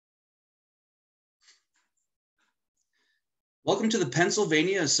Welcome to the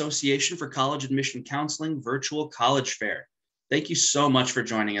Pennsylvania Association for College Admission Counseling Virtual College Fair. Thank you so much for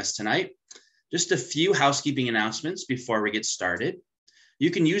joining us tonight. Just a few housekeeping announcements before we get started.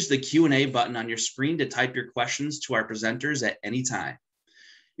 You can use the Q&A button on your screen to type your questions to our presenters at any time.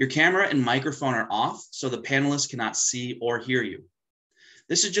 Your camera and microphone are off, so the panelists cannot see or hear you.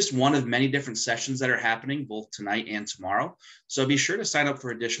 This is just one of many different sessions that are happening both tonight and tomorrow, so be sure to sign up for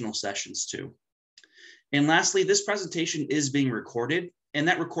additional sessions too. And lastly, this presentation is being recorded, and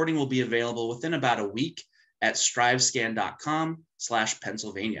that recording will be available within about a week at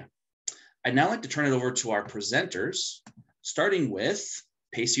strivescan.com/Pennsylvania. I'd now like to turn it over to our presenters, starting with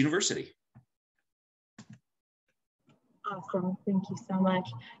Pace University. Awesome, thank you so much.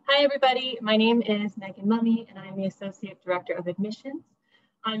 Hi everybody, my name is Megan Mummy and I'm the Associate Director of Admissions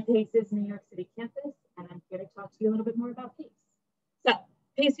on Pace's New York City campus, and I'm here to talk to you a little bit more about Pace. So,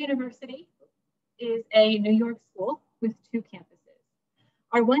 Pace University is a New York school with two campuses.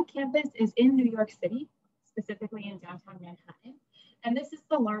 Our one campus is in New York City, specifically in downtown Manhattan, and this is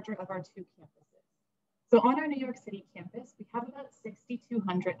the larger of our two campuses. So on our New York City campus, we have about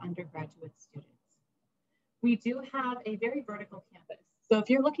 6,200 undergraduate students. We do have a very vertical campus. So if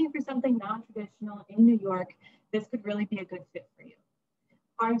you're looking for something non-traditional in New York, this could really be a good fit for you.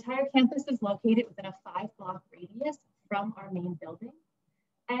 Our entire campus is located within a 5-block radius from our main building.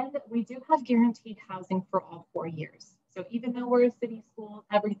 And we do have guaranteed housing for all 4 years. So even though we're a city school,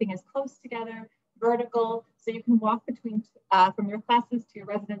 everything is close together, vertical, so you can walk between from your classes to your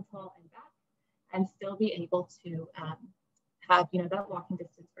residence hall and back, and still be able to have that walking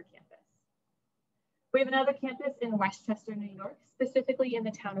distance for campus. We have another campus in Westchester, New York, specifically in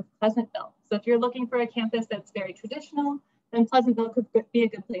the town of Pleasantville. So if you're looking for a campus that's very traditional, then Pleasantville could be a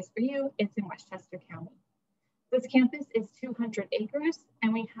good place for you. It's in Westchester County. This campus is 200 acres,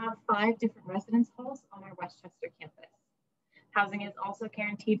 and we have 5 different residence halls on our Westchester campus. Housing is also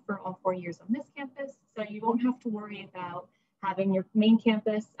guaranteed for all 4 years on this campus, so you won't have to worry about having your main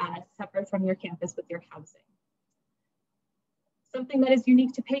campus separate from your campus with your housing. Something that is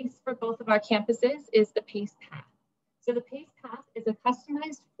unique to PACE for both of our campuses is the PACE Path. So the PACE Path is a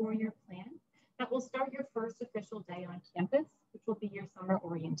customized 4-year plan that will start your first official day on campus, which will be your summer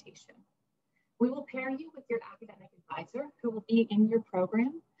orientation. We will pair you with your academic advisor who will be in your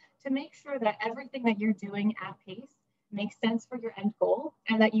program to make sure that everything that you're doing at PACE makes sense for your end goal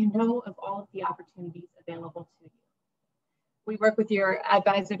and that you know of all of the opportunities available to you. We work with your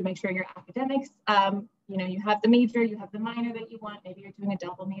advisor to make sure your academics, you have the major, you have the minor that you want, maybe you're doing a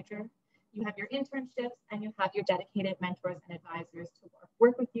double major, you have your internships, and you have your dedicated mentors and advisors to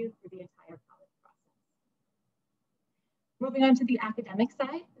work with you through the entire college process. Moving on to the academic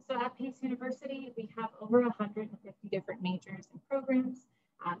side, so at Pace University, we have over 150 different majors and programs,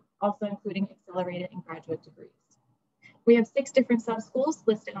 also including accelerated and graduate degrees. We have 6 different sub-schools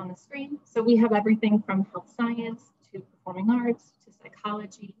listed on the screen. So we have everything from health science to performing arts to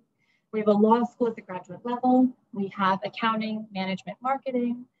psychology. We have a law school at the graduate level. We have accounting, management,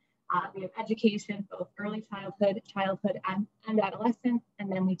 marketing. We have education, both early childhood and adolescence. And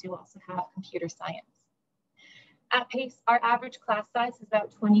then we do also have computer science. At PACE, our average class size is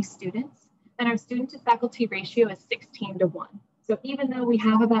about 20 students, and our student to faculty ratio is 16:1. So even though we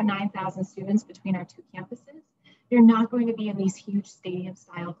have about 9,000 students between our 2 campuses, you're not going to be in these huge stadium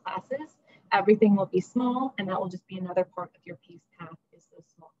style classes. Everything will be small, and that will just be another part of your PACE path is those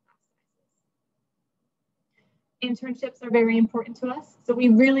small class sizes. Internships are very important to us. So we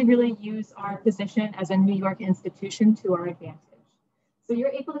really use our position as a New York institution to our advantage. So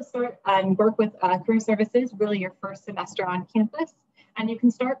you're able to start and work with career services, really your first semester on campus, and you can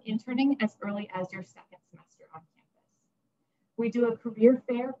start interning as early as your 2nd semester on campus. We do a career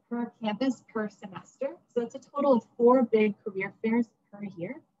fair per campus per semester. So it's a total of 4 big career fairs per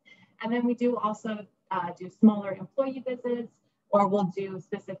year. And then we do also do smaller employee visits, or we'll do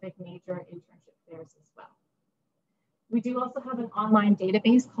specific major internship fairs as well. We do also have an online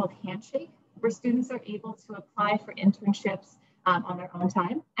database called Handshake, where students are able to apply for internships on their own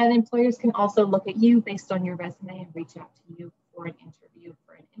time. And employers can also look at you based on your resume and reach out to you for an interview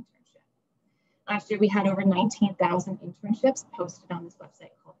for an internship. Last year, we had over 19,000 internships posted on this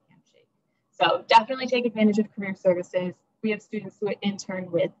website called Handshake. So definitely take advantage of career services. We have students who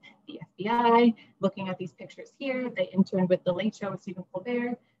intern with the FBI, looking at these pictures here. They interned with The Late Show with Stephen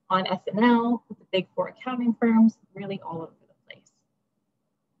Colbert, on SNL, with the big 4 accounting firms, really all over the place.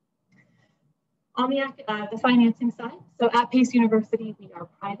 On the financing side, so at Pace University, we are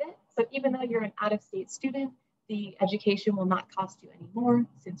private. So even though you're an out-of-state student, the education will not cost you any more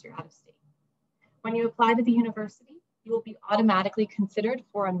since you're out of state. When you apply to the university, you will be automatically considered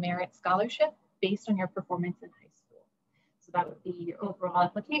for a merit scholarship based on your performance in high school. So that would be your overall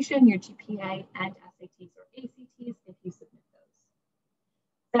application, your GPA, and SATs or ACTs if you submit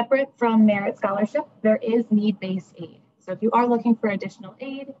those. Separate from merit scholarship, there is need-based aid. So if you are looking for additional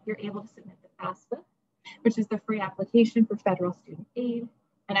aid, you're able to submit the FAFSA, which is the free application for federal student aid.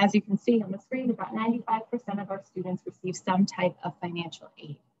 And as you can see on the screen, about 95% of our students receive some type of financial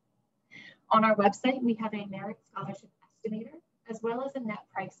aid. On our website, we have a merit scholarship estimator, as well as a net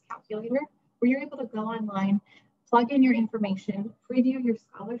price calculator, where you're able to go online, plug in your information, preview your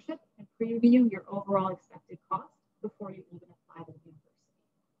scholarship, and preview your overall expected cost before you even apply to the university.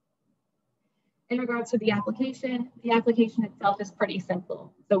 In regards to the application itself is pretty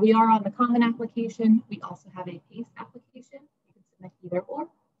simple. So we are on the common application. We also have a PACE application. You can submit either or.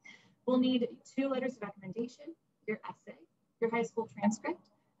 We'll need 2 letters of recommendation, your essay, your high school transcript,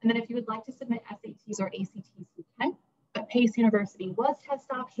 and then if you would like to submit SATs or ACTs, you can. But PACE University was test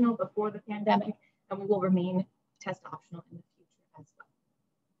optional before the pandemic, and we will remain test optional in the future as well.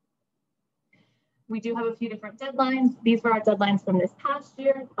 We do have a few different deadlines. These were our deadlines from this past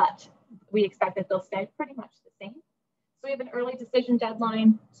year, but we expect that they'll stay pretty much the same. So we have an early decision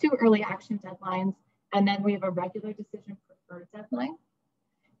deadline, 2 early action deadlines, and then we have a regular decision preferred deadline.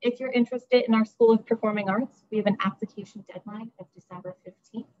 If you're interested in our School of Performing Arts, we have an application deadline of December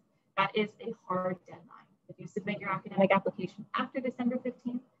 15th. That is a hard deadline. If you submit your academic application after December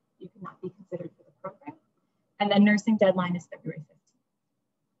 15th, you cannot be considered for the program. And then nursing deadline is February 15th.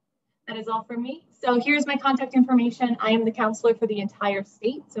 That is all from me. So here's my contact information. I am the counselor for the entire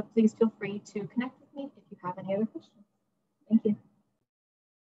state, so please feel free to connect with me if you have any other questions. Thank you.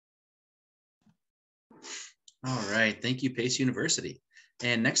 All right, thank you, PACE University.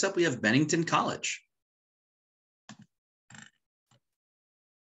 And next up, we have Bennington College.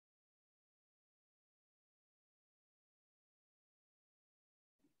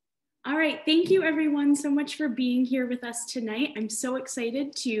 All right, thank you everyone so much for being here with us tonight. I'm so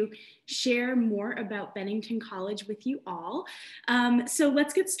excited to share more about Bennington College with you all. So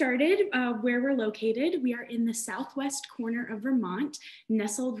let's get started where we're located. We are in the southwest corner of Vermont,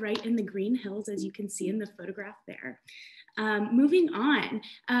 nestled right in the Green Hills, as you can see in the photograph there. Moving on,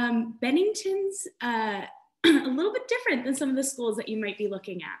 Bennington's a little bit different than some of the schools that you might be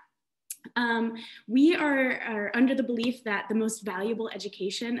looking at. We are under the belief that the most valuable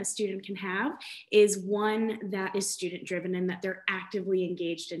education a student can have is one that is student driven and that they're actively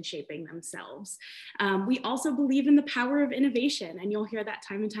engaged in shaping themselves. We also believe in the power of innovation, and you'll hear that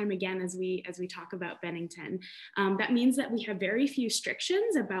time and time again as we talk about Bennington. That means that we have very few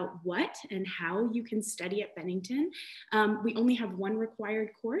restrictions about what and how you can study at Bennington. We only have one required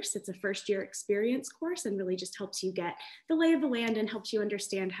course. It's a first year experience course and really just helps you get the lay of the land and helps you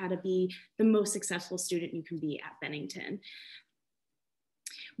understand how to be the most successful student you can be at Bennington.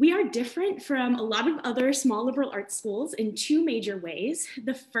 We are different from a lot of other small liberal arts schools in 2 major ways.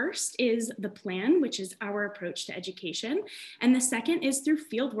 The first is the plan, which is our approach to education. And the second is through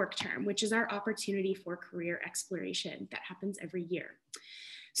fieldwork term, which is our opportunity for career exploration that happens every year.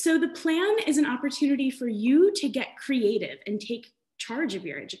 So the plan is an opportunity for you to get creative and take charge of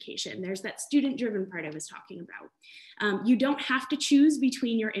your education. There's that student-driven part I was talking about. You don't have to choose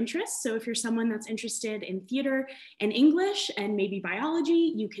between your interests. So if you're someone that's interested in theater and English and maybe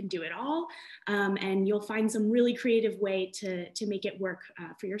biology, you can do it all. And you'll find some really creative way to make it work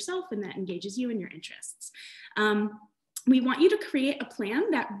for yourself and that engages you and your interests. We want you to create a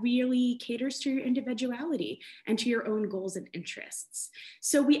plan that really caters to your individuality and to your own goals and interests.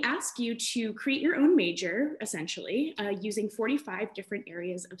 So we ask you to create your own major, essentially, using 45 different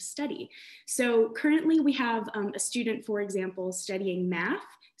areas of study. So currently we have a student, for example, studying math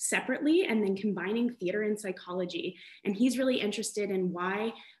separately and then combining theater and psychology. And he's really interested in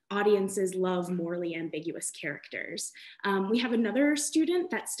why audiences love morally ambiguous characters. We have another student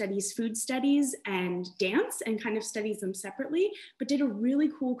that studies food studies and dance and kind of studies them separately, but did a really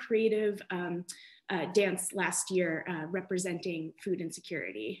cool creative dance last year representing food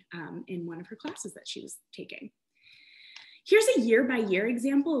insecurity in one of her classes that she was taking. Here's a year-by-year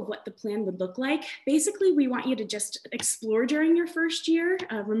example of what the plan would look like. Basically, we want you to just explore during your first year.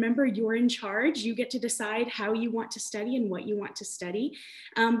 Remember, you're in charge. You get to decide how you want to study and what you want to study.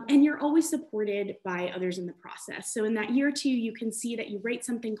 And you're always supported by others in the process. So in that year 2, you can see that you write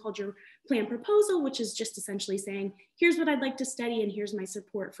something called your plan proposal, which is just essentially saying, here's what I'd like to study and here's my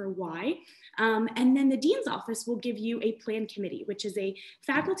support for why. And then the dean's office will give you a plan committee, which is a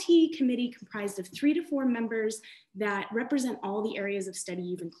faculty committee comprised of 3 to 4 members that represent all the areas of study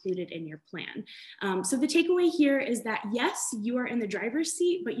you've included in your plan. So the takeaway here is that yes, you are in the driver's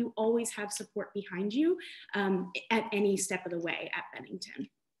seat, but you always have support behind you at any step of the way at Bennington.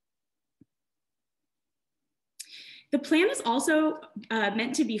 The plan is also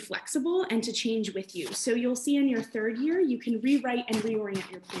meant to be flexible and to change with you. So you'll see in your third year, you can rewrite and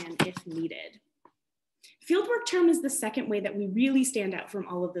reorient your plan if needed. Fieldwork term is the second way that we really stand out from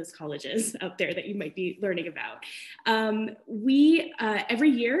all of those colleges out there that you might be learning about. Every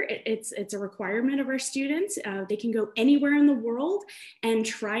year, it's a requirement of our students. They can go anywhere in the world and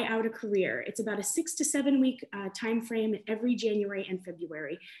try out a career. It's about a 6 to 7 week time frame every January and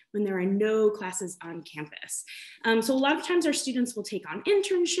February when there are no classes on campus. So a lot of times our students will take on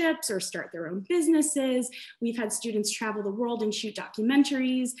internships or start their own businesses. We've had students travel the world and shoot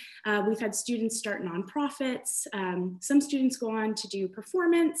documentaries. We've had students start nonprofits. Some students go on to do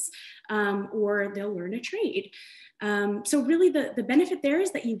performance or they'll learn a trade. So really the benefit there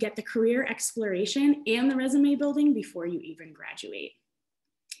is that you get the career exploration and the resume building before you even graduate.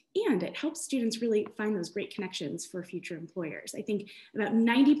 And it helps students really find those great connections for future employers. I think about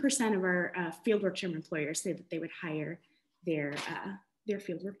 90% of our fieldwork term employers say that they would hire their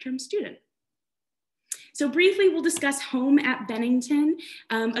fieldwork term student. So briefly, we'll discuss home at Bennington.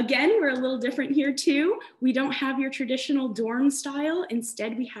 Again, we're a little different here too. We don't have your traditional dorm style.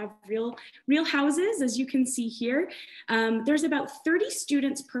 Instead, we have real houses, as you can see here. There's about 30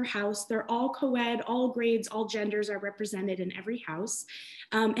 students per house. They're all co-ed, all grades, all genders are represented in every house.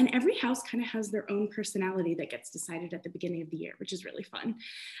 And every house kind of has their own personality that gets decided at the beginning of the year, which is really fun.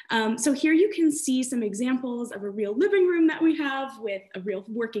 So here you can see some examples of a real living room that we have with a real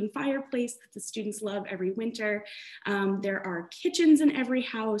working fireplace that the students love every winter. There are kitchens in every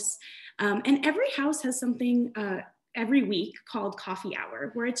house, and every house has something every week called coffee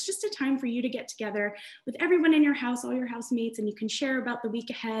hour, where it's just a time for you to get together with everyone in your house, all your housemates, and you can share about the week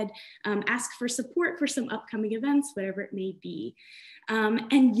ahead, ask for support for some upcoming events, whatever it may be.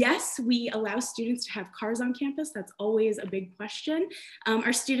 And yes, we allow students to have cars on campus. That's always a big question.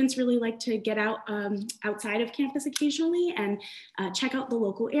 Our students really like to get out outside of campus occasionally and check out the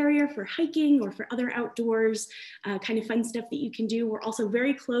local area for hiking or for other outdoors, kind of fun stuff that you can do. We're also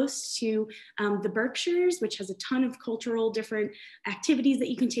very close to the Berkshires, which has a ton of cultural different activities that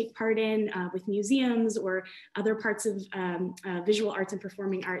you can take part in with museums or other parts of visual arts and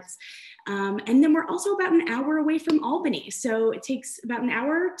performing arts. And then we're also about an hour away from Albany. So it takes about an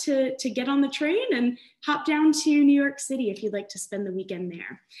hour to get on the train and hop down to New York City if you'd like to spend the weekend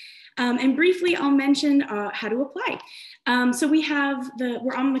there. And briefly, I'll mention how to apply. So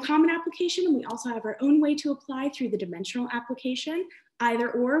we're on the common application, and we also have our own way to apply through the dimensional application.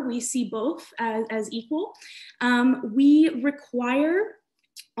 Either or, we see both as equal. We require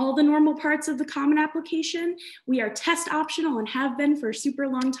all the normal parts of the common application. We are test optional and have been for a super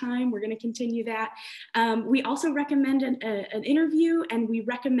long time. We're going to continue that. We also recommend an interview, and we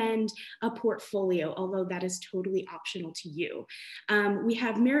recommend a portfolio, although that is totally optional to you. We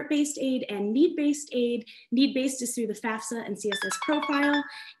have merit-based aid and need-based aid. Need-based is through the FAFSA and CSS profile,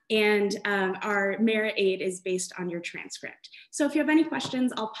 and our merit aid is based on your transcript. So if you have any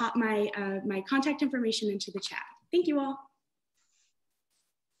questions, I'll pop my contact information into the chat. Thank you all.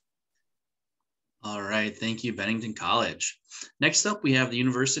 All right, thank you, Bennington College. Next up, we have the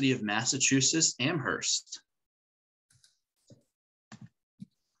University of Massachusetts, Amherst.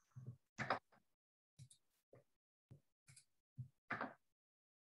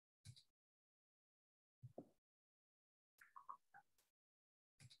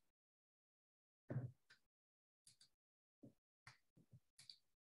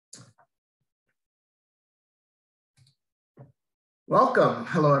 Welcome.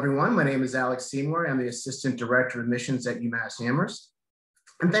 Hello, everyone. My name is Alex Seymour. I'm the Assistant Director of Admissions at UMass Amherst.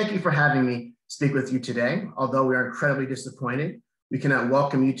 And thank you for having me speak with you today. Although we are incredibly disappointed we cannot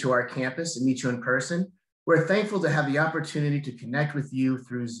welcome you to our campus and meet you in person, we're thankful to have the opportunity to connect with you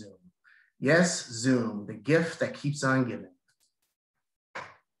through Zoom. Yes, Zoom, the gift that keeps on giving.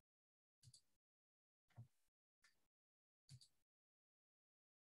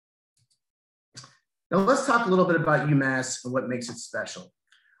 Now let's talk a little bit about UMass and what makes it special.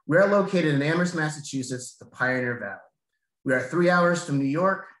 We are located in Amherst, Massachusetts, the Pioneer Valley. We are 3 hours from New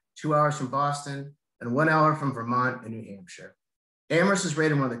York, 2 hours from Boston, and 1 hour from Vermont and New Hampshire. Amherst is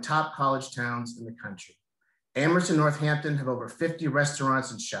rated one of the top college towns in the country. Amherst and Northampton have over 50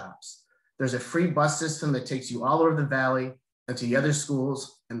 restaurants and shops. There's a free bus system that takes you all over the valley and to the other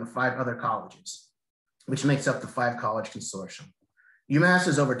schools and the 5 other colleges, which makes up the 5-college consortium. UMass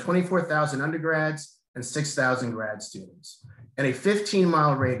has over 24,000 undergrads and 6,000 grad students. In a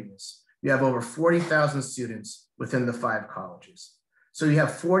 15-mile radius, you have over 40,000 students within the 5 colleges. So you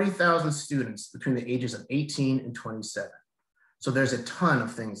have 40,000 students between the ages of 18 and 27. So there's a ton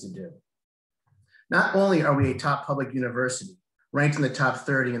of things to do. Not only are we a top public university, ranked in the top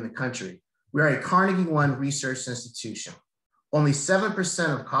 30 in the country, We are a Carnegie One research institution. Only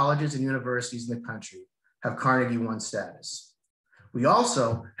 7% of colleges and universities in the country have Carnegie One status. We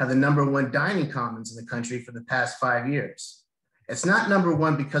also have the #1 dining commons in the country for the past 5 years. It's not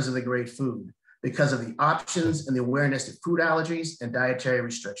 #1 because of the great food, because of the options and the awareness of food allergies and dietary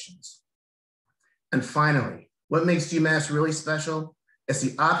restrictions. And finally, what makes UMass really special is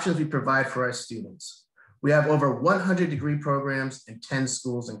the options we provide for our students. We have over 100 degree programs in 10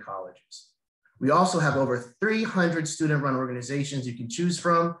 schools and colleges. We also have over 300 student-run organizations you can choose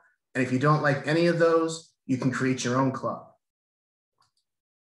from, and if you don't like any of those, you can create your own club.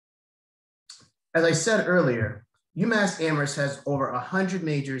 As I said earlier, UMass Amherst has over 100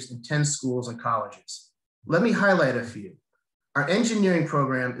 majors in 10 schools and colleges. Let me highlight a few. Our engineering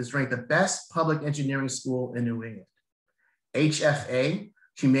program is ranked the best public engineering school in New England. HFA,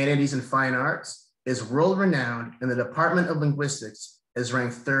 Humanities and Fine Arts, is world-renowned, and the Department of Linguistics is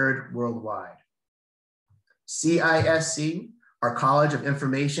ranked 3rd worldwide. CISC, our College of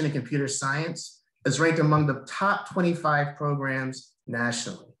Information and Computer Science, is ranked among the top 25 programs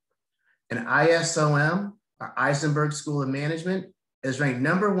nationally. And ISOM, our Eisenberg School of Management, is ranked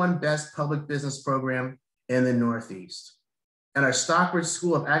 #1 best public business program in the Northeast. And our Stockbridge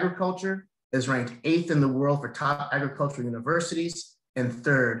School of Agriculture is ranked 8th in the world for top agricultural universities and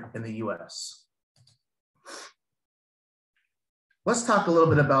 3rd in the US. Let's talk a little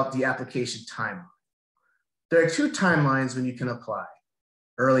bit about the application timeline. There are 2 timelines when you can apply: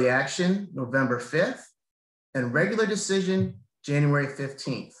 early action, November 5th, and regular decision, January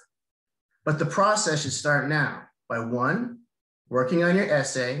 15th. But the process should start now by 1, working on your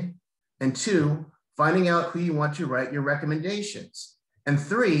essay, and 2, finding out who you want to write your recommendations, and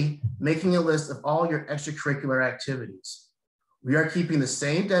 3, making a list of all your extracurricular activities. We are keeping the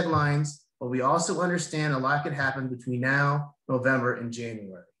same deadlines, but we also understand a lot could happen between now, November, and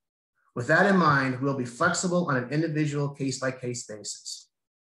January. With that in mind, we'll be flexible on an individual case-by-case basis.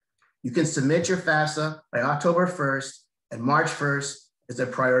 You can submit your FAFSA by October 1st, and March 1st is a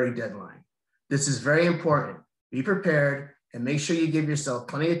priority deadline. This is very important. Be prepared and make sure you give yourself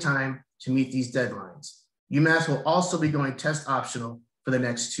plenty of time to meet these deadlines. UMass will also be going test optional for the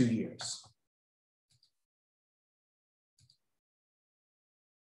next 2 years.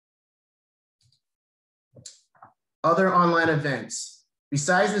 Other online events.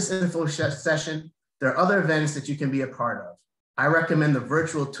 Besides this info session, there are other events that you can be a part of. I recommend the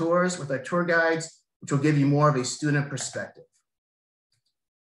virtual tours with our tour guides, which will give you more of a student perspective.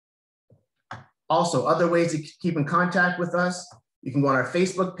 Also, other ways to keep in contact with us, you can go on our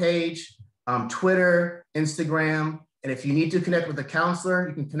Facebook page, Twitter, Instagram, and if you need to connect with a counselor,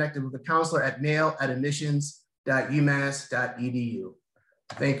 you can connect with the counselor at mail@admissions.umass.edu.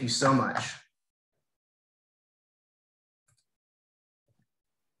 Thank you so much.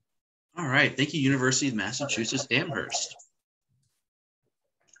 All right, thank you, University of Massachusetts Amherst.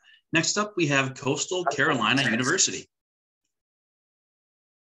 Next up, we have Coastal Carolina University.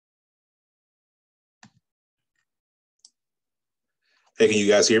 Hey, can you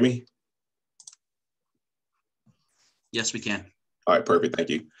guys hear me? Yes, we can. All right, perfect, thank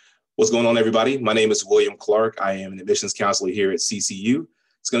you. What's going on, everybody? My name is William Clark. I am an admissions counselor here at CCU.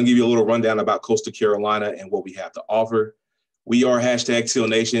 It's gonna give you a little rundown about Coastal Carolina and what we have to offer. We are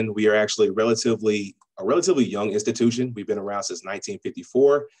 #TealNation. We are actually a relatively young institution. We've been around since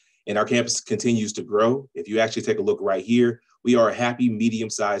 1954, and our campus continues to grow. If you actually take a look right here, we are a happy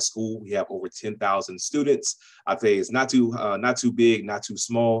medium-sized school. We have over 10,000 students. I'd say it's not too big, not too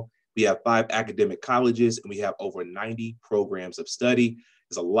small. We have 5 academic colleges, and we have over 90 programs of study.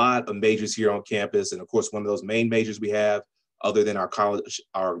 There's a lot of majors here on campus, and of course, one of those main majors we have, other than our College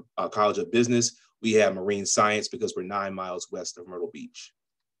of Business, we have marine science because we're 9 miles west of Myrtle Beach.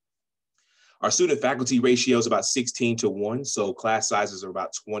 Our student faculty ratio is about 16:1, so class sizes are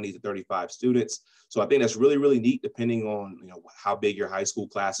about 20 to 35 students. So I think that's really, really neat depending on how big your high school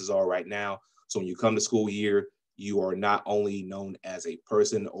classes are right now. So when you come to school here, you are not only known as a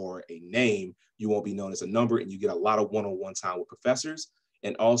person or a name, you won't be known as a number, and you get a lot of one-on-one time with professors.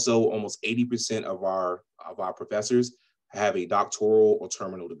 And also almost 80% of our professors have a doctoral or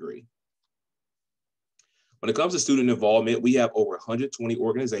terminal degree. When it comes to student involvement, we have over 120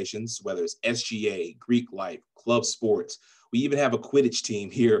 organizations, whether it's SGA, Greek Life, Club Sports. We even have a Quidditch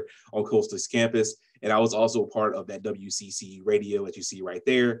team here on Coastal's campus. And I was also a part of that WCC radio that you see right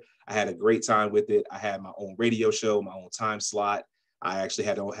there. I had a great time with it. I had my own radio show, my own time slot. I actually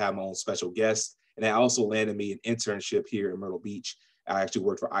had to have my own special guest. And that also landed me an internship here in Myrtle Beach. I actually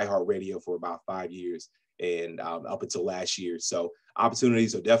worked for iHeartRadio for about 5 years and up until last year. So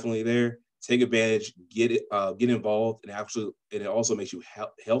opportunities are definitely there. take advantage, get involved, and it also makes you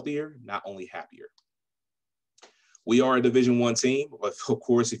healthier, not only happier. We are a Division I team. Of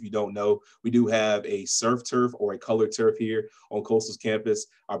course, if you don't know, we do have a surf turf or a colored turf here on Coastal's campus.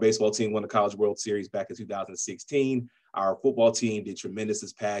 Our baseball team won the College World Series back in 2016. Our football team did tremendous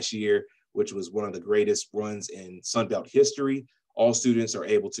this past year, which was one of the greatest runs in Sun Belt history. All students are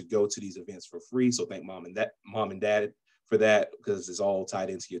able to go to these events for free. So thank mom and dad for that, because it's all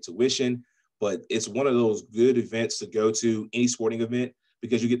tied into your tuition. But it's one of those good events to go to, any sporting event,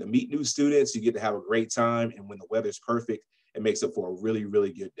 because you get to meet new students, you get to have a great time, and when the weather's perfect, it makes it for a really,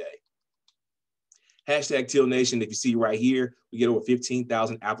 really good day. Hashtag Teal Nation, if you see right here, we get over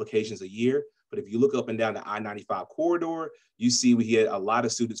 15,000 applications a year. But if you look up and down the I-95 corridor, you see we get a lot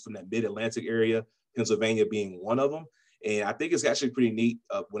of students from that mid-Atlantic area, Pennsylvania being one of them. And I think it's actually pretty neat.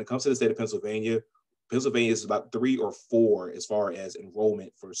 When it comes to the state of Pennsylvania, Pennsylvania is about 3 or 4 as far as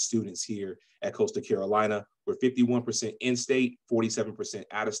enrollment for students here at Coastal Carolina. We're 51% in-state, 47%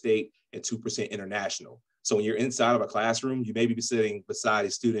 out-of-state, and 2% international. So when you're inside of a classroom, you may be sitting beside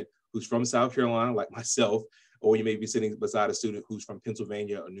a student who's from South Carolina, like myself, or you may be sitting beside a student who's from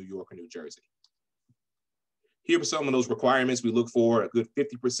Pennsylvania or New York or New Jersey. Here are some of those requirements. We look for a good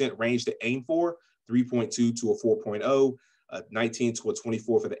 50% range to aim for, 3.2 to a 4.0. 19 to a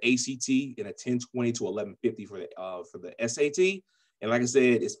 24 for the ACT, and a 1020 to 1150 for the SAT. And like I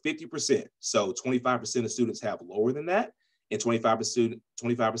said, it's 50%. So 25% of students have lower than that, and 25%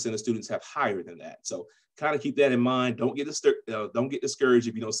 of students have higher than that. So kind of keep that in mind. Don't get discouraged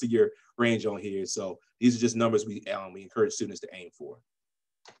if you don't see your range on here. So these are just numbers we encourage students to aim for.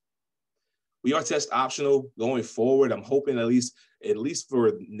 We are test optional going forward. I'm hoping at least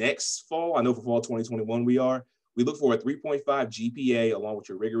for next fall. I know for fall 2021 we look for a 3.5 GPA along with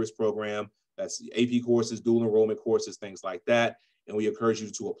your rigorous program. That's AP courses, dual enrollment courses, things like that. And we encourage you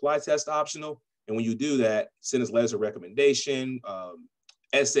to apply test optional. And when you do that, send us letters of recommendation,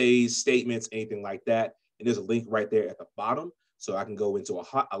 essays, statements, anything like that. And there's a link right there at the bottom. So I can go into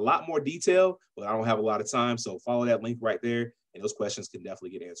a lot more detail, but I don't have a lot of time. So follow that link right there, and those questions can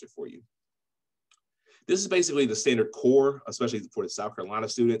definitely get answered for you. This is basically the standard core, especially for the South Carolina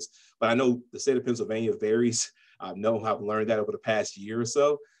students, but I know the state of Pennsylvania varies. I've learned that over the past year or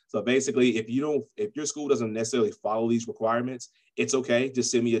so. So basically, if your school doesn't necessarily follow these requirements, it's okay.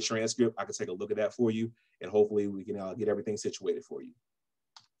 Just send me a transcript. I can take a look at that for you, and hopefully we can get everything situated for you.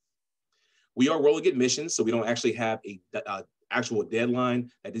 We are rolling admissions, so we don't actually have a actual deadline.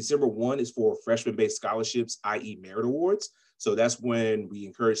 At December 1 is for freshman-based scholarships, i.e. merit awards. So that's when we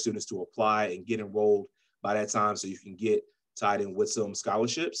encourage students to apply and get enrolled by that time so you can get tied in with some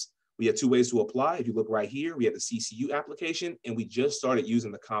scholarships. We have 2 ways to apply. If you look right here, we have the CCU application, and we just started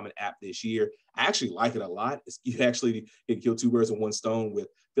using the Common App this year. I actually like it a lot. You actually can kill 2 birds with 1 stone with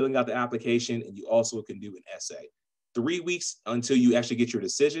filling out the application, and you also can do an essay. 3 weeks until you actually get your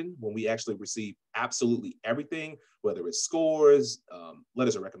decision, when we actually receive absolutely everything, whether it's scores,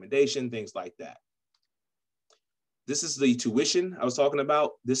 letters of recommendation, things like that. This is the tuition I was talking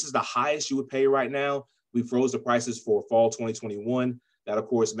about. This is the highest you would pay right now. We froze the prices for fall 2021. That, of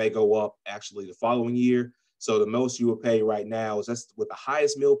course, may go up actually the following year. So the most you will pay right now is that's with the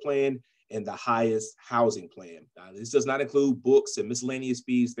highest meal plan and the highest housing plan. Now, this does not include books and miscellaneous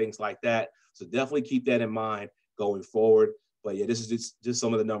fees, things like that. So definitely keep that in mind going forward. But yeah, this is just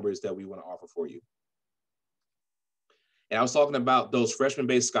some of the numbers that we want to offer for you. And I was talking about those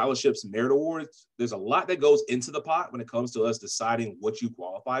freshman-based scholarships, merit awards. There's a lot that goes into the pot when it comes to us deciding what you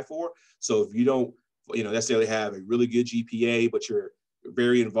qualify for. So if you don't necessarily have a really good GPA, but you're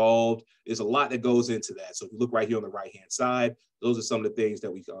very involved, there's a lot that goes into that. So if you look right here on the right-hand side, those are some of the things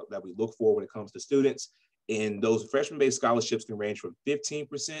that we look for when it comes to students. And those freshman-based scholarships can range from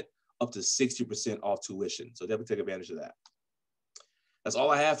 15% up to 60% off tuition. So definitely take advantage of that. That's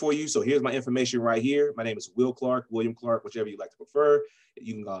all I have for you. So here's my information right here. My name is William Clark, whichever you like to prefer.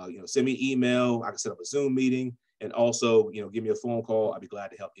 You can send me an email. I can set up a Zoom meeting, and also give me a phone call. I'd be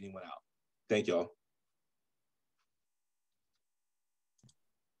glad to help anyone out. Thank y'all.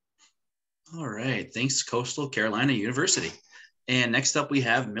 All right, thanks Coastal Carolina University. And next up we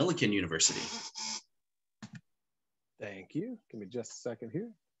have Millikin University. Thank you. Give me just a second here.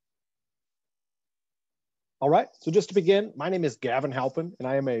 All right, so just to begin, my name is Gavin Halpin, and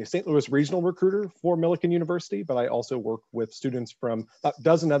I am a St. Louis regional recruiter for Millikin University, but I also work with students from about a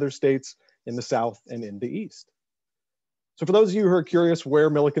dozen other states in the South and in the East. So for those of you who are curious where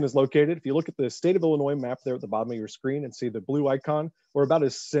Millikin is located, if you look at the state of Illinois map there at the bottom of your screen and see the blue icon, we're about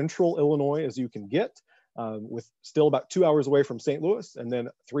as central Illinois as you can get, with still about 2 hours away from St. Louis and then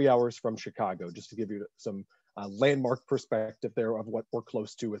 3 hours from Chicago, just to give you some landmark perspective there of what we're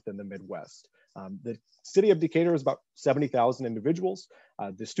close to within the Midwest. The city of Decatur is about 70,000 individuals.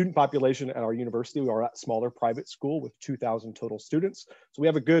 The student population at our university, we are a smaller private school with 2,000 total students. So we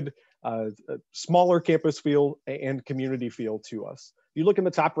have a good smaller campus feel and community feel to us. If you look in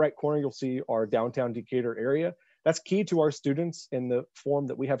the top right corner, you'll see our downtown Decatur area. That's key to our students in the form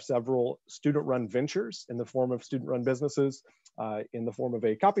that we have several student-run ventures in the form of student-run businesses, in the form of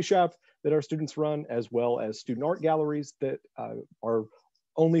a coffee shop that our students run, as well as student art galleries that are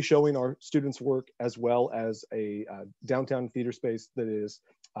only showing our students' work, as well as a downtown theater space that is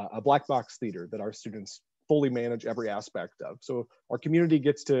a black box theater that our students fully manage every aspect of. So our community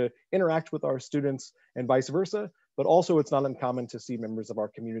gets to interact with our students and vice versa, but also it's not uncommon to see members of our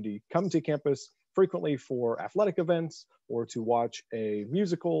community come to campus frequently for athletic events or to watch a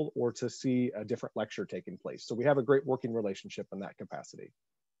musical or to see a different lecture taking place. So we have a great working relationship in that capacity.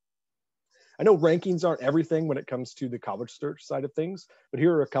 I know rankings aren't everything when it comes to the college search side of things, but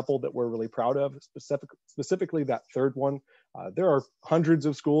here are a couple that we're really proud of, specifically that third one. There are hundreds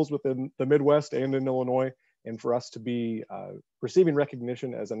of schools within the Midwest and in Illinois, and for us to be receiving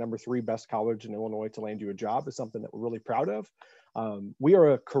recognition as a #3 best college in Illinois to land you a job is something that we're really proud of. We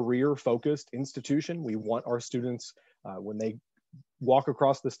are a career-focused institution. We want our students, when they walk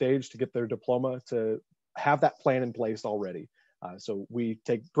across the stage to get their diploma, to have that plan in place already. So we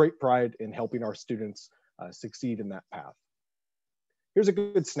take great pride in helping our students succeed in that path. Here's a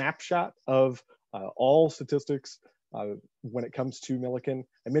good snapshot of all statistics when it comes to Millikin.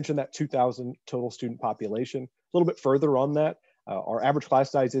 I mentioned that 2,000 total student population. A little bit further on that, our average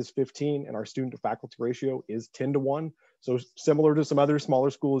class size is 15 and our student to faculty ratio is 10-1. So similar to some other smaller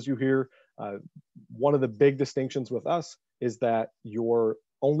schools you hear, one of the big distinctions with us is that you're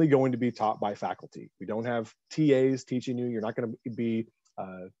only going to be taught by faculty. We don't have TAs teaching you. You're not going to be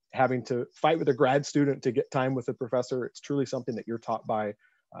having to fight with a grad student to get time with a professor. It's truly something that you're taught by,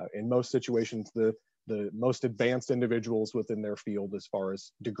 in most situations, the most advanced individuals within their field as far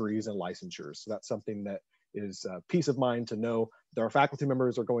as degrees and licensures. So that's something that is peace of mind to know that our faculty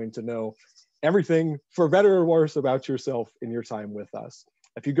members are going to know everything, for better or worse, about yourself in your time with us.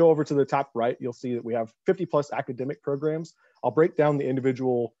 If you go over to the top right, you'll see that we have 50+ academic programs. I'll break down the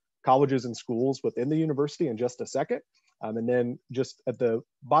individual colleges and schools within the university in just a second. And then just at the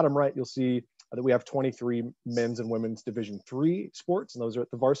bottom right, you'll see that we have 23 men's and women's Division III sports, and those are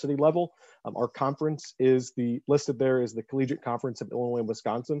at the varsity level. Our conference is listed there is the Collegiate Conference of Illinois and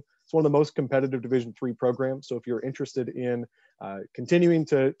Wisconsin. It's one of the most competitive Division III programs. So if you're interested in continuing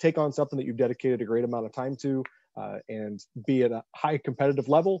to take on something that you've dedicated a great amount of time to, and be at a high competitive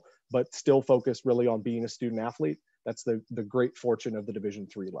level, but still focus really on being a student athlete, that's the great fortune of the Division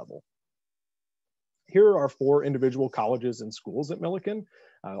III level. Here are our 4 individual colleges and schools at Millikin.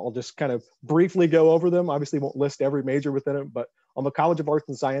 I'll just kind of briefly go over them. Obviously won't list every major within it, but on the College of Arts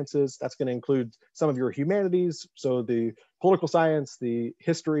and Sciences, that's going to include some of your humanities, so the political science, the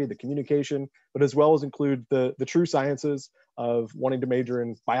history, the communication, but as well as include the true sciences of wanting to major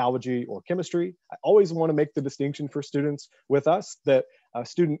in biology or chemistry. I always want to make the distinction for students with us that a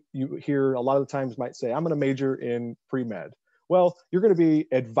student you hear a lot of the times might say, I'm going to major in pre-med. Well, you're going to be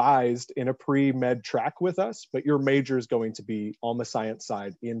advised in a pre-med track with us, but your major is going to be on the science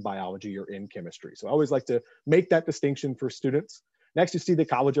side in biology or in chemistry. So I always like to make that distinction for students. Next, you see the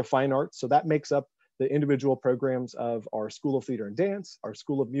College of Fine Arts. So that makes up the individual programs of our School of Theater and Dance, our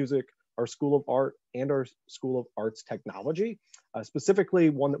School of Music, our School of Art, and our School of Arts Technology. Specifically,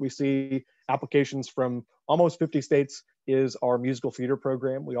 one that we see applications from almost 50 states is our musical theater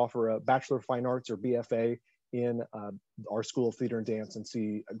program. We offer a Bachelor of Fine Arts or BFA in our School of Theater and Dance and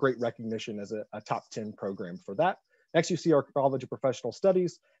see a great recognition as a top 10 program for that. Next, you see our College of Professional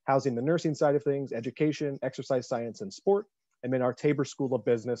Studies, housing the nursing side of things, education, exercise science, and sport. And then our Tabor School of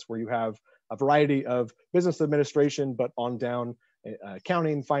Business, where you have a variety of business administration, but on down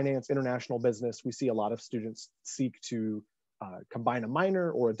accounting, finance, international business. We see a lot of students seek to combine a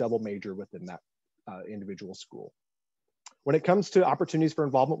minor or a double major within that individual school. When it comes to opportunities for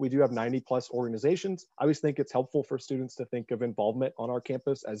involvement, we do have 90+ organizations. I always think it's helpful for students to think of involvement on our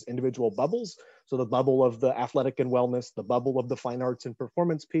campus as individual bubbles. So the bubble of the athletic and wellness, the bubble of the fine arts and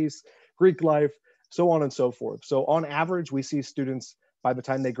performance piece, Greek life, so on and so forth. So on average, we see students by the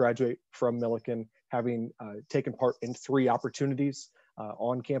time they graduate from Millikin having taken part in 3 opportunities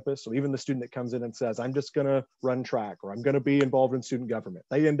on campus. So even the student that comes in and says, I'm just gonna run track or I'm gonna be involved in student government,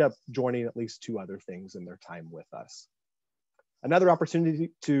 they end up joining at least 2 other things in their time with us. Another opportunity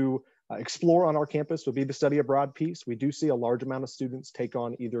to Explore on our campus would be the study abroad piece. We do see a large amount of students take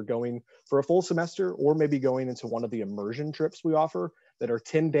on either going for a full semester or maybe going into one of the immersion trips we offer that are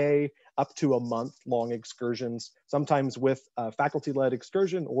 10-day up to a month-long excursions, sometimes with a faculty-led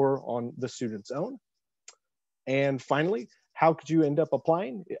excursion or on the student's own. And finally, how could you end up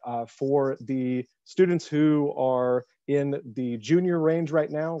applying? For the students who are in the junior range right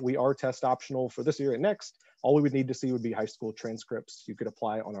now, we are test optional for this year and next. All we would need to see would be high school transcripts. You could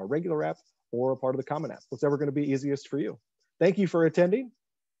apply on our regular app or a part of the Common App, whatever going to be easiest for you. Thank you for attending,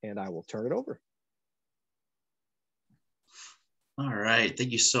 and I will turn it over. All right,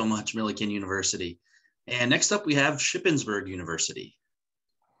 thank you so much, Millikin University. And next up, we have Shippensburg University.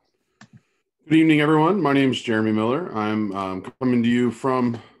 Good evening, everyone. My name is Jeremy Miller. I'm coming to you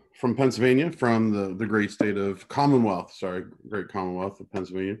from Pennsylvania, from the great state of Commonwealth, great Commonwealth of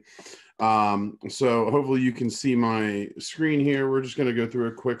Pennsylvania. So hopefully you can see my screen here. We're just going to go through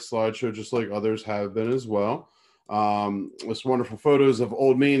a quick slideshow, just like others have been as well. This wonderful photos of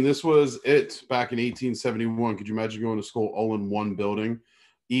Old Main. This was it back in 1871. Could you imagine going to school all in one building?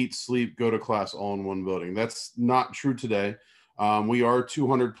 Eat, sleep, go to class all in one building. That's not true today. We are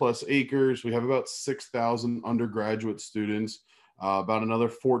 200 plus acres. We have about 6,000 undergraduate students, about another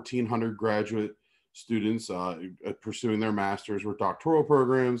 1,400 graduate students pursuing their master's or doctoral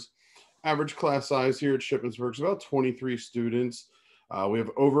programs. Average class size here at Shippensburg is about 23 students. We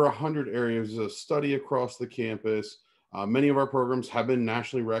have over 100 areas of study across the campus. Many of our programs have been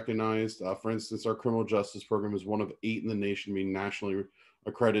nationally recognized. For instance, our criminal justice program is one of 8 in the nation being nationally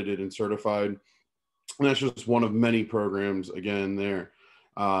accredited and certified. And that's just one of many programs, again, there.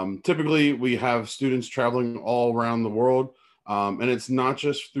 Typically, we have students traveling all around the world. And it's not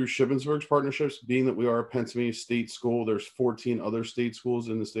just through Shippensburg's partnerships, being that we are a Pennsylvania state school. There's 14 other state schools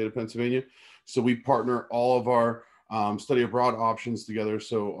in the state of Pennsylvania. So we partner all of our study abroad options together.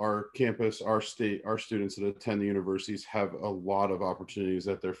 So our campus, our state, our students that attend the universities have a lot of opportunities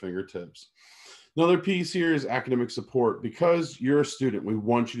at their fingertips. Another piece here is academic support. Because you're a student, we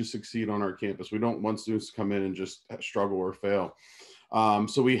want you to succeed on our campus. We don't want students to come in and just struggle or fail.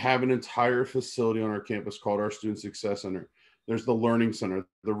 So we have an entire facility on our campus called our Student Success Center. There's the Learning Center,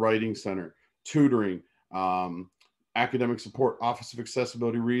 the Writing Center, tutoring, academic support, Office of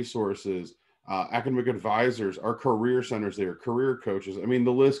Accessibility Resources, academic advisors, our career centers there, career coaches. I mean,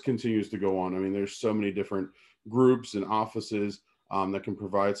 the list continues to go on. I mean, there's so many different groups and offices that can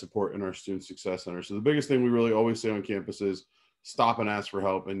provide support in our Student Success Center. So the biggest thing we really always say on campus is stop and ask for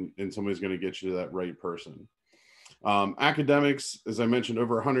help, and somebody's going to get you to that right person. Academics, as I mentioned,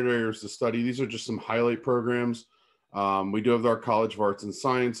 over 100 areas to study. These are just some highlight programs. We do have our College of Arts and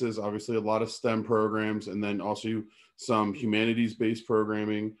Sciences, obviously a lot of STEM programs, and then also some humanities-based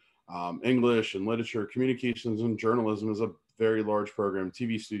programming. English and literature, communications and journalism is a very large program,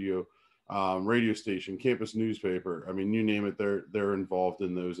 TV studio, radio station, campus newspaper. I mean, you name it, they're involved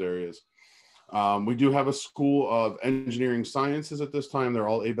in those areas. We do have a School of Engineering Sciences at this time. They're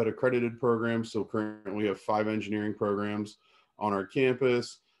all ABET accredited programs. So currently we have 5 engineering programs on our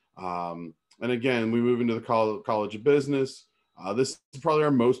campus. And again, we move into the College of Business. This is probably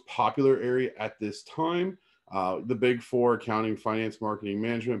our most popular area at this time. The big 4, accounting, finance, marketing,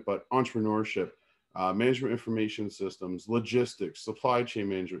 management, but entrepreneurship, management information systems, logistics, supply chain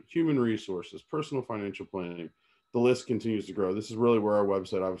management, human resources, personal financial planning. The list continues to grow. This is really where our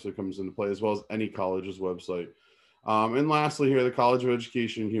website obviously comes into play, as well as any college's website. And lastly here, the College of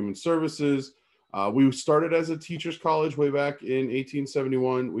Education and Human Services. We started as a teacher's college way back in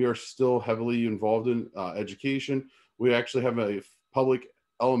 1871. We are still heavily involved in education. We actually have a public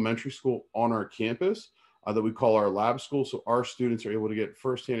elementary school on our campus that we call our lab school. So our students are able to get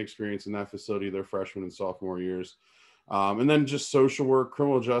firsthand experience in that facility their freshman and sophomore years. And then just social work,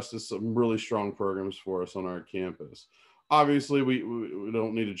 criminal justice, some really strong programs for us on our campus. Obviously, we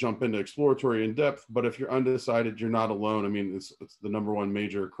don't need to jump into exploratory in depth, but if you're undecided, you're not alone. I mean, it's the #1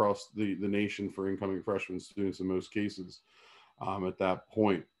 major across the nation for incoming freshman students in most cases at that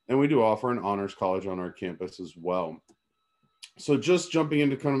point. And we do offer an honors college on our campus as well. So just jumping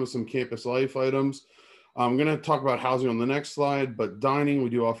into kind of some campus life items. I'm going to talk about housing on the next slide, but dining, we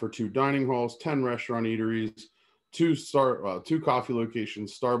do offer 2 dining halls, 10 restaurant eateries, 2 coffee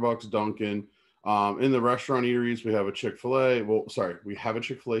locations, Starbucks, Dunkin'. In the restaurant eateries, we have a Chick-fil-A. We have a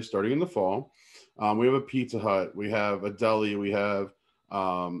Chick-fil-A starting in the fall. We have a Pizza Hut. We have a deli. We have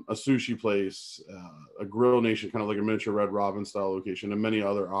a sushi place, a Grill Nation, kind of like a miniature Red Robin style location, and many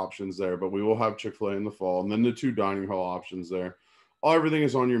other options there. But we will have Chick-fil-A in the fall, and then the 2 dining hall options there. Everything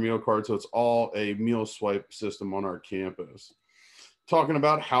is on your meal card, so it's all a meal swipe system on our campus. Talking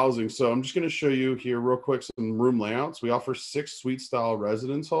about housing, so I'm just going to show you here real quick some room layouts. We offer 6 suite style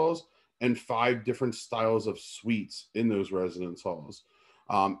residence halls and 5 different styles of suites in those residence halls.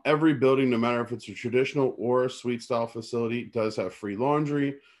 Every building, no matter if it's a traditional or a suite style facility, does have free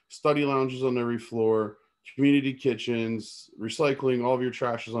laundry, study lounges on every floor, community kitchens, recycling, all of your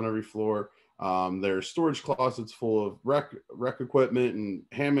trash is on every floor. There's storage closets full of rec equipment and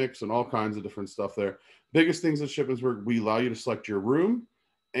hammocks and all kinds of different stuff there. Biggest things at Shippensburg, we allow you to select your room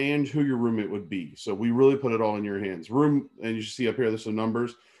and who your roommate would be. So we really put it all in your hands. Room, and you see up here, there's some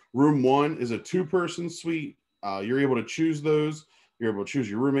numbers. Room 1 is a 2-person suite. You're able to choose those. You're able to choose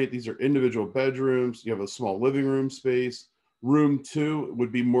your roommate. These are individual bedrooms. You have a small living room space. Room 2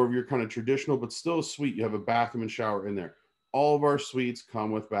 would be more of your kind of traditional, but still a suite. You have a bathroom and shower in there. All of our suites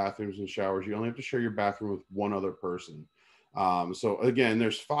come with bathrooms and showers. You only have to share your bathroom with one other person. So again,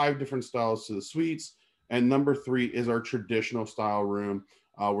 there's 5 different styles to the suites. And number 3 is our traditional style room,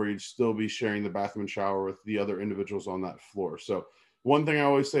 where you'd still be sharing the bathroom and shower with the other individuals on that floor. So one thing I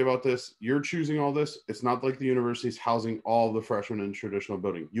always say about this, you're choosing all this. It's not like the university's housing all the freshmen in traditional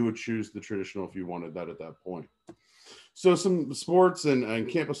building. You would choose the traditional if you wanted that at that point. So some sports and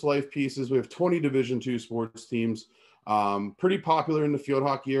campus life pieces. We have 20 Division II sports teams. Pretty popular in the field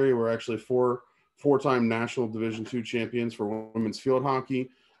hockey area. We're actually four-time national Division II champions for women's field hockey.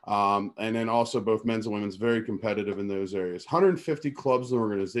 And then also both men's and women's, very competitive in those areas. 150 clubs and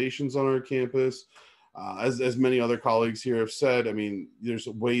organizations on our campus. As many other colleagues here have said, I mean, there's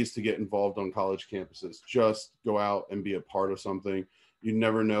ways to get involved on college campuses. Just go out and be a part of something. You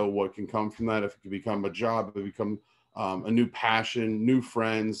never know what can come from that. If it can become a job, it can become a new passion, new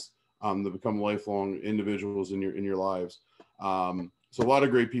friends that become lifelong individuals in your lives. So a lot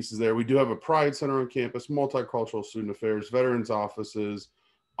of great pieces there. We do have a Pride Center on campus, multicultural student affairs, veterans offices,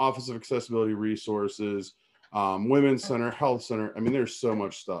 Office of Accessibility Resources, Women's Center, Health Center. I mean, there's so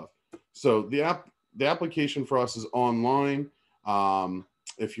much stuff. So the application for us is online.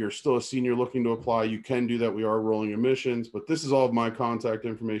 If you're still a senior looking to apply, you can do that. We are rolling admissions, but this is all of my contact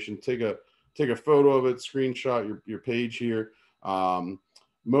information. Take a photo of it, screenshot your page here.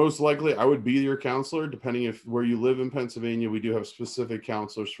 Most likely I would be your counselor, depending if where you live in Pennsylvania. We do have specific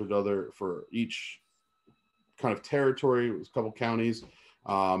counselors for each kind of territory, a couple counties.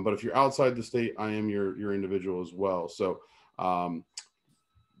 But if you're outside the state, I am your individual as well. So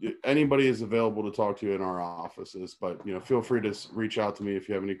anybody is available to talk to in our offices, but feel free to reach out to me if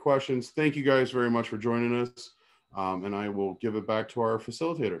you have any questions. Thank you guys very much for joining us. And I will give it back to our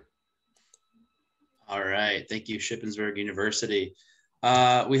facilitator. All right. Thank you, Shippensburg University.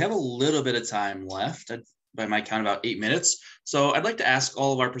 We have a little bit of time left, by my count, about 8 minutes. So I'd like to ask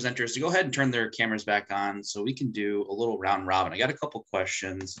all of our presenters to go ahead and turn their cameras back on so we can do a little round robin. I got a couple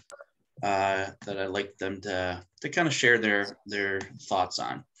questions that I'd like them to kind of share their thoughts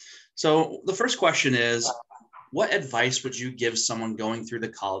on. So the first question is, what advice would you give someone going through the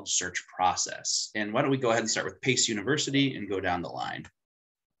college search process? And why don't we go ahead and start with Pace University and go down the line.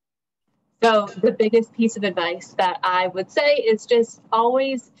 So the biggest piece of advice that I would say is just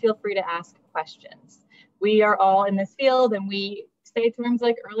always feel free to ask questions. We are all in this field and we say terms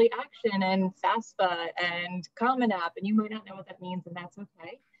like early action and FAFSA and Common App, and you might not know what that means, and that's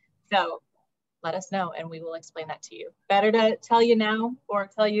okay. So let us know and we will explain that to you. Better to tell you now or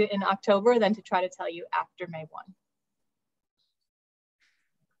tell you in October than to try to tell you after May 1.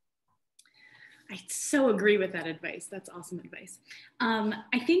 I so agree with that advice. That's awesome advice.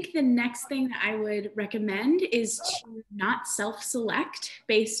 I think the next thing that I would recommend is to not self-select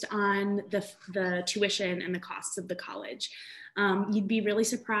based on the tuition and the costs of the college. You'd be really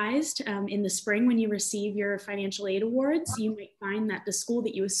surprised in the spring when you receive your financial aid awards. You might find that the school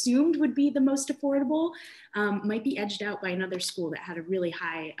that you assumed would be the most affordable might be edged out by another school that had a really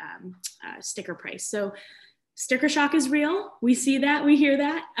high sticker price. So sticker shock is real. We see that, we hear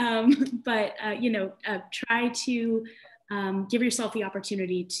that, but try to give yourself the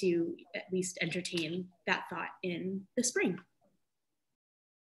opportunity to at least entertain that thought in the spring.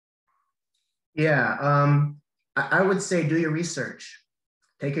 Yeah, I would say do your research.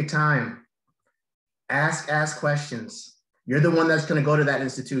 Take your time. Ask questions. You're the one that's going to go to that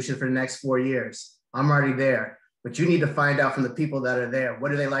institution for the next 4 years. I'm already there, but you need to find out from the people that are there. What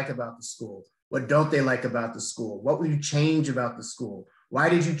do they like about the school? What don't they like about the school? What will you change about the school? Why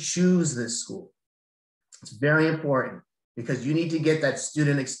did you choose this school? It's very important because you need to get that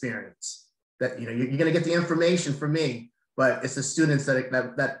student experience. That you're going to get the information from me, but it's the students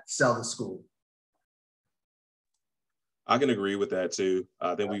that sell the school. I can agree with that too.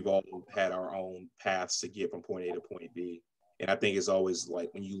 I think we've all had our own paths to get from point A to point B. And I think it's always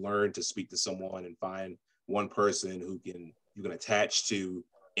like when you learn to speak to someone and find one person who you can attach to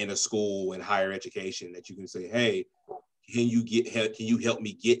in a school and higher education, that you can say, hey, can you help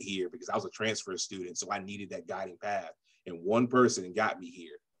me get here? Because I was a transfer student, so I needed that guiding path. And one person got me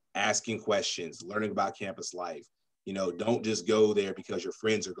here, asking questions, learning about campus life. You know, don't just go there because your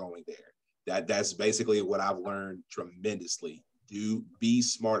friends are going there. That's basically what I've learned tremendously. Be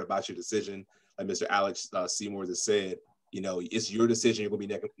smart about your decision. Like Mr. Alex Seymour has said, you know, it's your decision you're going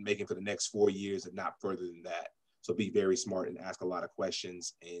to be making for the next 4 years and not further than that. So be very smart and ask a lot of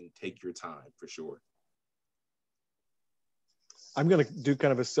questions and take your time for sure. I'm going to do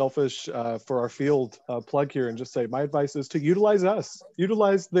kind of a selfish for our field plug here and just say my advice is to utilize us,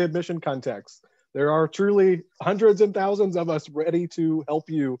 utilize the admission context. There are truly hundreds and thousands of us ready to help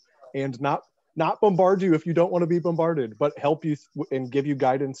you and not bombard you if you don't want to be bombarded, but help you and give you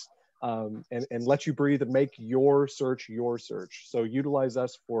guidance and let you breathe and make your search your search. So utilize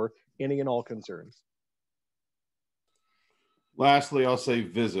us for any and all concerns. Lastly, I'll say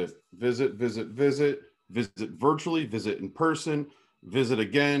visit virtually, visit in person, visit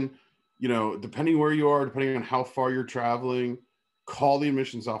again. You know, depending where you are, depending on how far you're traveling, call the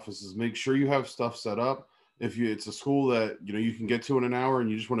admissions offices, make sure you have stuff set up. If it's a school that, you know, you can get to in an hour and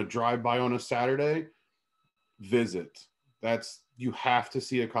you just want to drive by on a Saturday, visit. You have to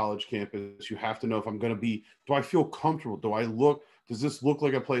see a college campus. You have to know if I'm going to be, do I feel comfortable? Does this look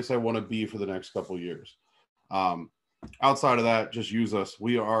like a place I want to be for the next couple of years? Outside of that, just use us.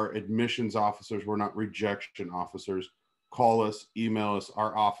 We are admissions officers. We're not rejection officers. Call us, email us.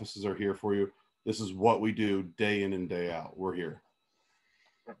 Our offices are here for you. This is what we do day in and day out. We're here.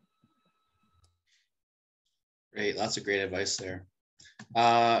 Great. Lots of great advice there.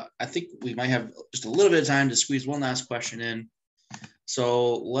 I think we might have just a little bit of time to squeeze one last question in.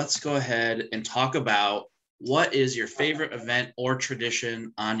 So let's go ahead and talk about what is your favorite event or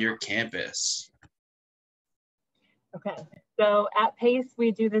tradition on your campus? Okay, so at PACE,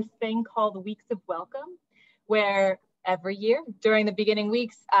 we do this thing called Weeks of Welcome, where every year during the beginning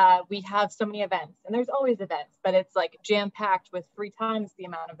weeks, we have so many events, and there's always events, but it's like jam-packed with 3 times the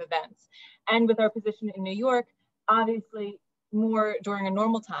amount of events. And with our position in New York, obviously more during a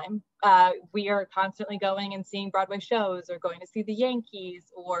normal time, we are constantly going and seeing Broadway shows or going to see the Yankees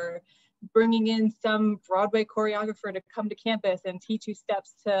or bringing in some Broadway choreographer to come to campus and teach you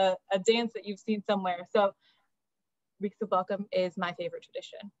steps to a dance that you've seen somewhere. So Weeks of Welcome is my favorite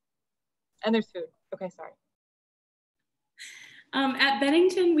tradition. And there's food. Okay, sorry. At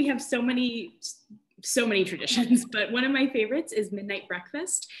Bennington, we have so many traditions, but one of my favorites is midnight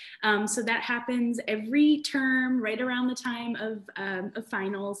breakfast. So that happens every term right around the time of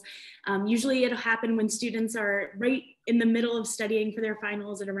finals. Usually it'll happen when students are right in the middle of studying for their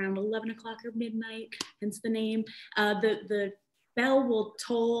finals at around 11 o'clock or midnight, hence the name. The bell will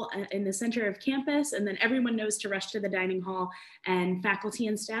toll in the center of campus, and then everyone knows to rush to the dining hall, and faculty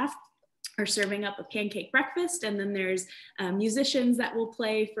and staff are serving up a pancake breakfast, and then there's musicians that will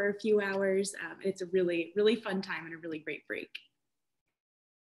play for a few hours. It's a really, really fun time and a really great break.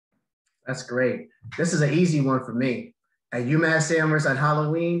 That's great. This is an easy one for me. At UMass Amherst on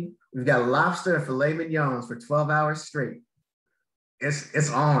Halloween, we've got lobster and filet mignons for 12 hours straight. It's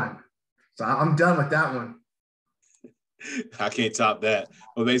on. So I'm done with that one. I can't top that.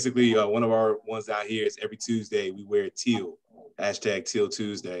 But basically, one of our ones out here is every Tuesday we wear teal, #Teal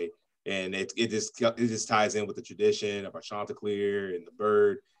Tuesday. And it just ties in with the tradition of our Chanticleer and the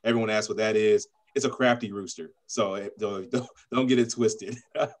bird. Everyone asks what that is. It's a crafty rooster. So don't get it twisted.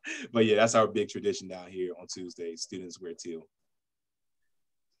 But yeah, that's our big tradition down here on Tuesdays. Students wear teal.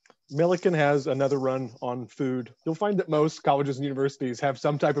 Millikin has another run on food. You'll find that most colleges and universities have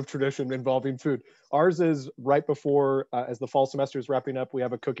some type of tradition involving food. Ours is right before, as the fall semester is wrapping up, we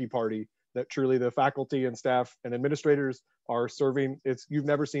have a cookie party that truly the faculty and staff and administrators are serving. You've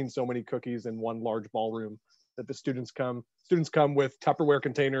never seen so many cookies in one large ballroom that the students come with Tupperware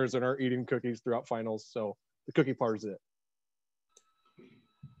containers and are eating cookies throughout finals. So the cookie party is it.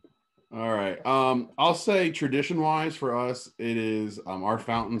 All right. I'll say tradition-wise for us, it is our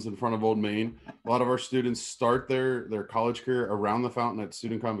fountains in front of Old Main. A lot of our students start their college career around the fountain at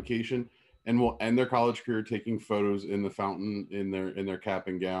student convocation, and will end their college career taking photos in the fountain in their cap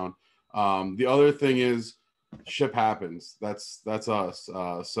and gown. The other thing is ship happens. That's us.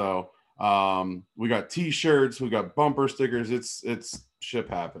 So we got T-shirts, we got bumper stickers. It's ship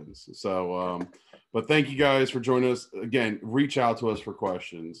happens. So, but thank you guys for joining us. Again, reach out to us for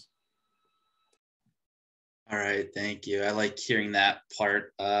questions. All right, thank you. I like hearing that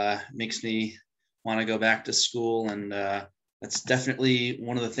part. Makes me want to go back to school, and that's definitely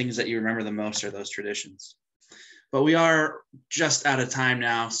one of the things that you remember the most are those traditions. But we are just out of time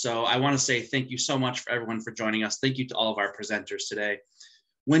now, so I want to say thank you so much for everyone for joining us. Thank you to all of our presenters today.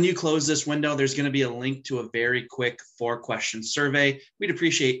 When you close this window, there's going to be a link to a very quick 4-question survey. We'd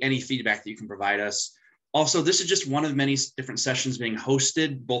appreciate any feedback that you can provide us. Also, this is just one of many different sessions being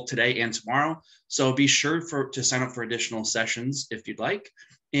hosted both today and tomorrow. So be sure to sign up for additional sessions if you'd like.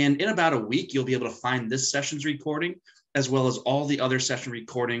 And in about a week, you'll be able to find this session's recording, as well as all the other session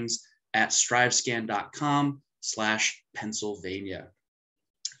recordings at strivescan.com/Pennsylvania.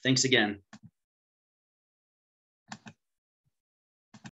 Thanks again.